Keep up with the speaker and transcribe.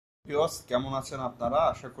Viewers কেমন আছেন আপনারা?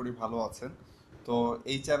 আশা করি ভালো আছেন। তো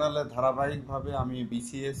এই চ্যানেলে ধারাবাহিকভাবে আমি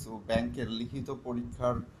বিসিএস ও ব্যাংকের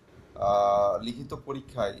লিখিত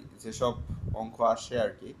পরীক্ষায় যেসব অঙ্ক আসে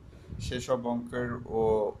আর কি, সেসব অঙ্কের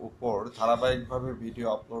উপর ধারাবাহিকভাবে ভিডিও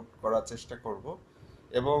আপলোড করার চেষ্টা করব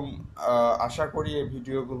এবং আশা করি এই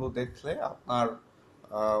ভিডিওগুলো দেখলে আপনার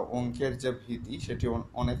অঙ্কের যে ভীতি সেটি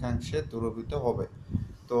অনেকাংশে দূরীভূত হবে।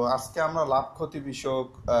 তো আজকে আমরা লাভ ক্ষতি বিষয়ক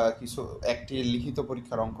একটি লিখিত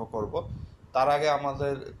পরীক্ষার অঙ্ক করব। তার আগে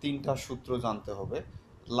আমাদের তিনটা সূত্র জানতে হবে।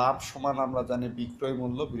 লাভ সমান আমরা জানি বিক্রয়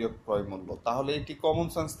মূল্য বিয়োগ ক্রয় মূল্য, তাহলে এটি কমন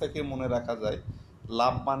সেন্স থেকে মনে রাখা যায়।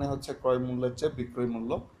 লাভ মানে হচ্ছে ক্রয় মূল্যের চেয়ে বিক্রয়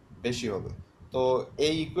মূল্য বেশি হবে। তো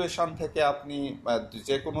এই ইকুয়েশন থেকে আপনি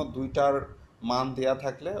যে কোনো দুইটার মান দেয়া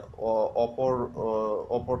থাকলে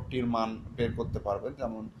অপরটির মান বের করতে পারবেন।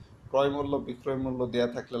 যেমন ক্রয় মূল্য বিক্রয় মূল্য দেয়া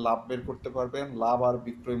থাকলে লাভ বের করতে পারবেন, লাভ আর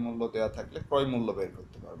বিক্রয় মূল্য দেয়া থাকলে ক্রয় মূল্য বের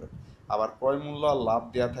করতে পারবেন, আবার ক্রয় মূল্য আর লাভ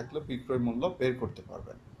দেয়া থাকলে বিক্রয় মূল্য বের করতে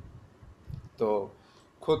পারবেন। তো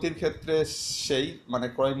ক্ষতির ক্ষেত্রে সেই মানে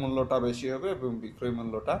ক্রয় মূল্যটা বেশি হবে এবং বিক্রয়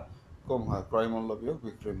মূল্যটা কম হয়, ক্রয় মূল্য বিয়োগ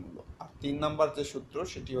বিক্রয় মূল্য। আর 3 নাম্বার যে সূত্র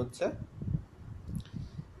সেটি হচ্ছে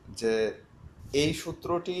যে এই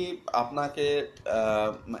সূত্রটি আপনাকে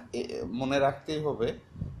মনে রাখতেই হবে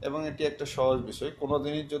এবং এটি একটা সহজ বিষয়। কোনো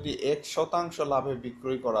জিনিস যদি 1% লাভে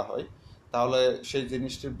বিক্রয় করা হয়, তাহলে সেই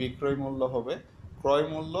জিনিসটির বিক্রয় মূল্য হবে ক্রয়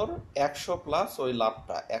মূল্যর 100 প্লাস ওই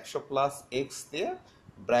লাভটা, 100 প্লাস এক্স দিয়ে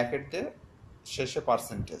ব্র্যাকেট দিয়ে শেষে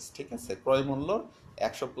পার্সেন্টেজ, ঠিক আছে? ক্রয় মূল্যর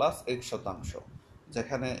 100 প্লাস 1%,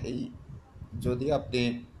 যেখানে এই যদি আপনি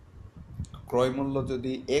ক্রয় মূল্য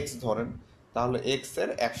যদি এক্স ধরেন, তাহলে এক্স এর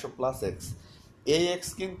 100 প্লাস এক্স, এই এক্স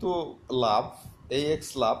কিন্তু লাভ, এই এক্স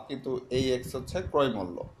লাভ, কিন্তু এই এক্স হচ্ছে ক্রয়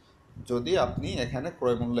মূল্য। যদি আপনি এখানে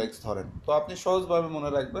ক্রয় মূল্য এক্স ধরেন, তো আপনি সহজভাবে মনে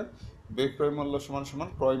রাখবেন বিক্রয় মূল্য সমান সমান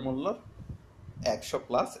ক্রয় মূল্যর 100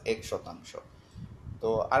 প্লাস 1%। তো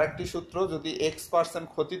আরেকটি সূত্র, যদি X%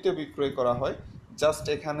 ক্ষতিতে বিক্রয় করা হয়, জাস্ট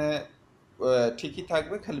এখানে ঠিকই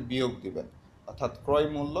থাকবে, খালি বিয়োগ দিবেন, অর্থাৎ ক্রয়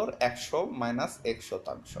মূল্যর 100 মাইনাস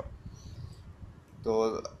 1%। তো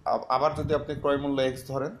আবার যদি আপনি ক্রয় মূল্য এক্স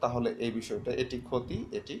ধরেন, তাহলে এই বিষয়টা, এটি ক্ষতি,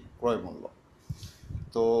 এটি ক্রয় মূল্য।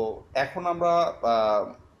 তো এখন আমরা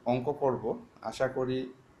অঙ্ক করব, আশা করি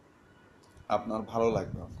আপনার ভালো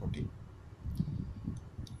লাগবে অঙ্কটি।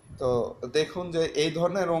 তো দেখুন যে এই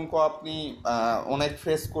ধরনের অঙ্ক আপনি অনেক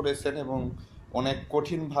ফেস করেছেন এবং অনেক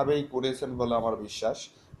কঠিনভাবেই করেছেন বলে আমার বিশ্বাস।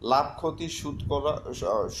 লাভ ক্ষতি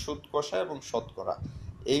সুদ কষা এবং শতকরা,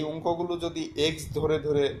 এই অঙ্কগুলো যদি এক্স ধরে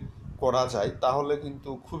ধরে করা যায় তাহলে কিন্তু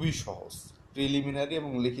খুবই সহজ, প্রিলিমিনারি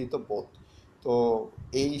এবং লিখিত বোধ। তো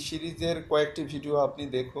এই সিরিজের কয়েকটি ভিডিও আপনি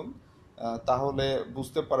দেখুন, তাহলে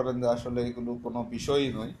বুঝতে পারবেন যে আসলে এগুলো কোনো বিষয়ই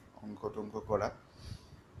নয় অঙ্ক টঙ্ক করা।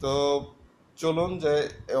 তো চলুন যে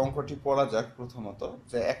অঙ্কটি পড়া যাক। প্রথমত,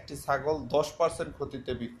 যে একটি ছাগল 10%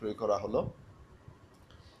 ক্ষতিতে বিক্রয় করা হলো,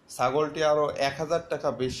 ছাগলটি আরো 1,000 টাকা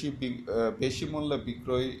বেশি মূল্যে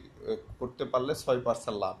বিক্রয় করতে পারলে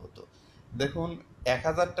 6% লাভ হতো। দেখুন,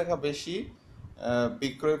 1,000 টাকা বেশি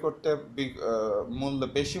বিক্রয় করতে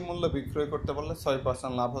বেশি মূল্যে বিক্রয় করতে পারলে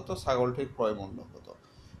 6% লাভ হতো, ছাগলটির ক্রয় মূল্য হতো।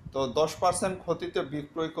 তো 10% ক্ষতিতে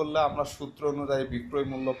বিক্রয় করলে আমরা সূত্র অনুযায়ী বিক্রয়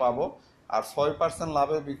মূল্য পাবো, আর 6%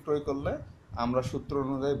 লাভে বিক্রয় করলে আমরা সূত্র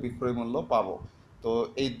অনুযায়ী বিক্রয় মূল্য পাবো। তো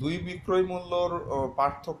এই দুই বিক্রয় মূল্যর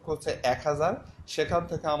পার্থক্য হচ্ছে 1,000, সেখান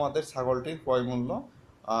থেকে আমাদের ছাগলটির ক্রয় মূল্য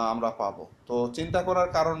আমরা পাবো। তো চিন্তা করার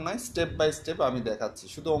কারণ নাই, স্টেপ বাই স্টেপ আমি দেখাচ্ছি,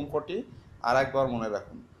 শুধু অঙ্কটি আর একবার মনে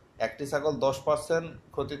রাখুন। একটি ছাগল 10%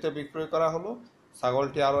 ক্ষতিতে বিক্রয় করা হলো,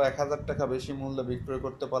 ছাগলটি আরও 1,000 টাকা বেশি মূল্যে বিক্রয়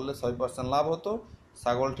করতে পারলে 6% লাভ হতো,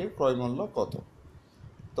 ছাগলটির ক্রয় মূল্য কত?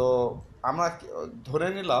 তো আমরা ধরে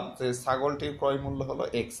নিলাম যে ছাগলটির ক্রয় মূল্য হলো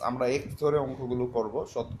এক্স, আমরা এক্স ধরে অঙ্কগুলো করব,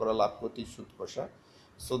 শতকরা লাভ ক্ষতি সুদ কষা,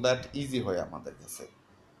 সো দ্যাট ইজি হয় আমাদের কাছে।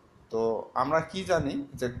 তো আমরা কি জানি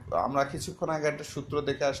যে আমরা কিছুক্ষণ আগে একটা সূত্র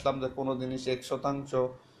দেখে আসলাম যে কোনো জিনিস 1%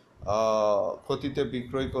 ক্ষতিতে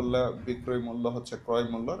বিক্রয় করলে বিক্রয় মূল্য হচ্ছে ক্রয়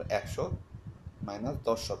মূল্যর 100 মাইনাস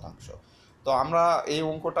 10%। তো আমরা এই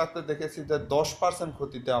অঙ্কটাতে দেখেছি যে 10%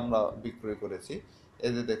 ক্ষতিতে আমরা বিক্রয় করেছি।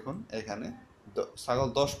 এই যে দেখুন, এখানে ছাগল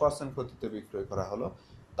 10% ক্ষতিতে বিক্রয় করা হলো,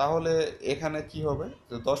 তাহলে এখানে কি হবে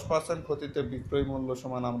যে 10% ক্ষতিতে বিক্রয় মূল্য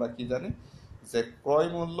সমান আমরা কি জানি যে ক্রয়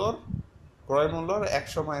মূল্যর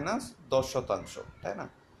 100 মাইনাস 10%, তাই না?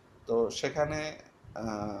 তো সেখানে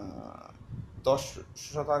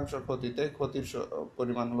 10% ক্ষতিতে ক্ষতির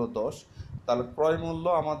পরিমাণ হলো 10, তাহলে ক্রয় মূল্য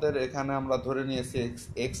আমাদের এখানে আমরা ধরে নিয়েছি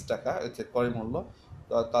এক্স টাকা হচ্ছে ক্রয় মূল্য।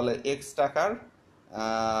 তো তাহলে এক্স টাকার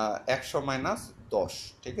 100 মাইনাস 10,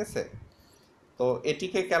 ঠিক আছে? তো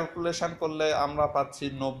এটিকে ক্যালকুলেশন করলে আমরা পাচ্ছি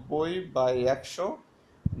 90/100,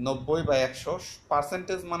 90/100,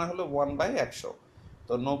 পার্সেন্টেজ মানে হলো 1/100। তো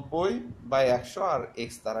তো 90/100 আর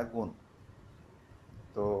এক্স দ্বারা গুণ।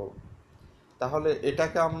 তো তাহলে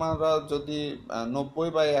এটাকে আমরা যদি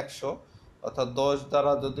 90/100 অর্থাৎ 10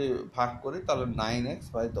 দ্বারা যদি ভাগ করি তাহলে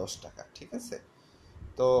 9x/10 টাকা, ঠিক আছে।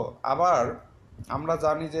 তো আবার আমরা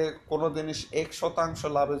জানি যে কোনো জিনিস 1%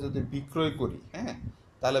 লাভে যদি বিক্রয় করি, হ্যাঁ,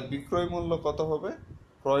 তাহলে বিক্রয় মূল্য কত হবে?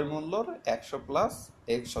 ক্রয় মূল্যর 100 প্লাস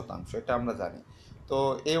 1%, এটা আমরা জানি। তো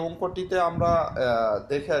এই অঙ্কটিতে আমরা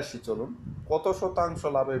দেখে আসি, চলুন কত শতাংশ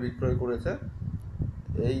লাভে বিক্রয় করেছে।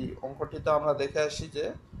 এই অঙ্কটিতে আমরা দেখে আসি যে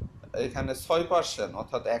এখানে 6%,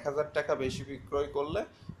 অর্থাৎ 1000 টাকা বেশি বিক্রয় করলে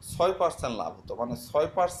 6% লাভ হতো, মানে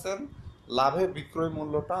 6% লাভে বিক্রয়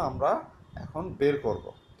মূল্যটা আমরা এখন বের করব,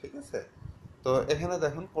 ঠিক আছে। তো এখানে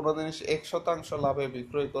দেখুন কোনো জিনিস 1% লাভে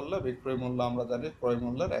বিক্রয় করলে বিক্রয় মূল্য আমরা জানি ক্রয়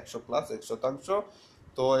মূল্যের 100 প্লাস 1%।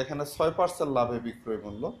 তো এখানে 6% লাভে বিক্রয়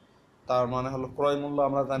মূল্য, তার মানে হলো ক্রয় মূল্য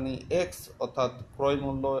আমরা জানি এক্স, অর্থাৎ ক্রয়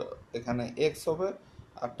মূল্য এখানে এক্স হবে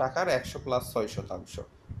আর টাকার 100 প্লাস 6%,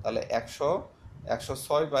 তাহলে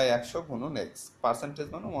 106/100 গুণন এক্স, পার্সেন্টেজ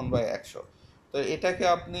মানে 1/100। তো এটাকে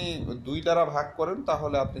আপনি 2 দ্বারা ভাগ করেন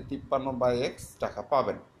তাহলে আপনি 53/x টাকা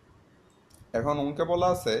পাবেন। এখন অঙ্কে বলা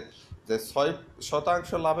আছে যে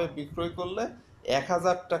 6% লাভে বিক্রয় করলে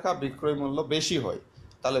 1000 টাকা বিক্রয় মূল্য বেশি হয়।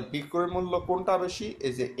 তাহলে বিক্রয় মূল্য কোনটা বেশি?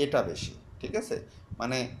 এই যে এটা বেশি, ঠিক আছে।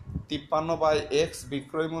 মানে 53/x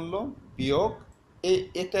বিক্রয় মূল্য বিয়োগ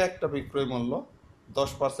এটা একটা বিক্রয় মূল্য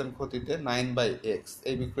 10% ক্ষতিতে 9/x,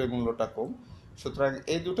 এই বিক্রয় মূল্যটা কম। সুতরাং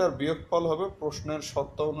এই দুটার বিয়োগফল হবে প্রশ্নের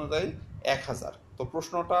শর্ত অনুযায়ী 1000। তো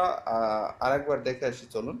প্রশ্নটা আরেকবার দেখে আসি,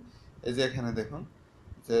 চলুন। এই যে এখানে দেখুন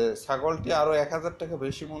যে ছাগলটি আরো 1000 টাকা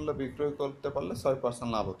বেশি মূল্যে বিক্রয় করতে পারলে 6%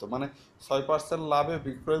 লাভ হতো, মানে 6% লাভে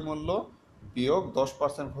বিক্রয় মূল্য বিয়োগ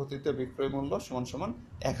 10% ক্ষতিতে বিক্রয় মূল্য সমান সমান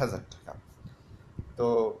 1000 টাকা। তো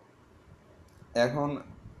এখন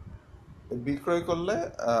বিক্রয় করলে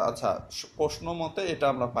আচ্ছা, প্রশ্ন মতে এটা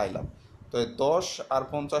আমরা পাইলাম। তো 10 আর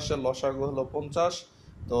 50-এর লসাগু হলো 50।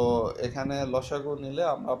 তো এখানে লসাগু নিলে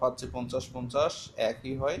আমরা পাচ্ছি 50-50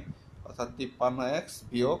 একই হয়, অর্থাৎ 53x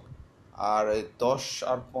বিয়োগ, আর এই 10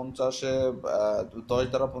 আর 50-এ 10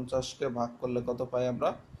 দ্বারা 50-কে ভাগ করলে কত পাই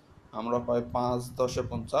আমরা পাই 5×10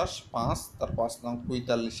 50, 5 তার 5 নং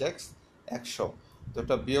 45x 100। তো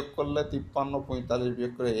এটা বিয়োগ করলে 53, 45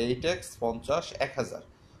 বিয়োগ করে 8x 50 1000।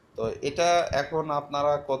 তো এটা এখন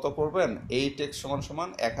আপনারা কত করবেন? 8x সমান সমান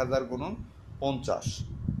 1000 গুণন 50।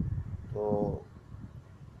 তো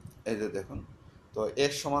এই যে দেখুন, তো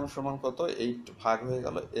x সমান সমান কত? 8 ভাগ হয়ে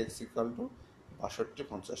গেল x ইকুয়াল টু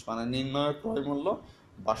 6250, মানে নির্ণয় ক্রয় মূল্য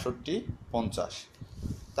 6250।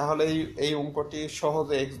 তাহলে এই অঙ্কটি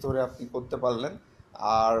সহজে x ধরে আপনি করতে পারলেন।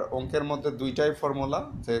 আর অঙ্কের মধ্যে দুইটাই ফর্মুলা,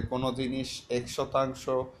 যে কোনো জিনিস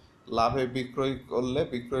 1% লাভে বিক্রয় করলে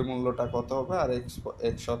বিক্রয় মূল্যটা কত হবে, আর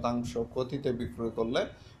 1% ক্ষতিতে বিক্রয় করলে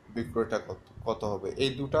বিক্রয়টা কত হবে।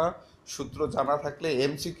 এই দুটা সূত্র জানা থাকলে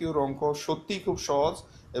এমসিকিউর অঙ্ক সত্যিই খুব সহজ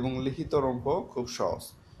এবং লিখিত অঙ্ক খুব সহজ।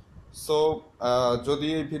 সো যদি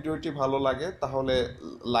এই ভিডিওটি ভালো লাগে তাহলে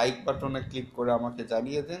লাইক বাটনে ক্লিক করে আমাকে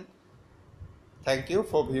জানিয়ে দিন। Thank you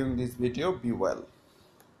for viewing this video. Be well.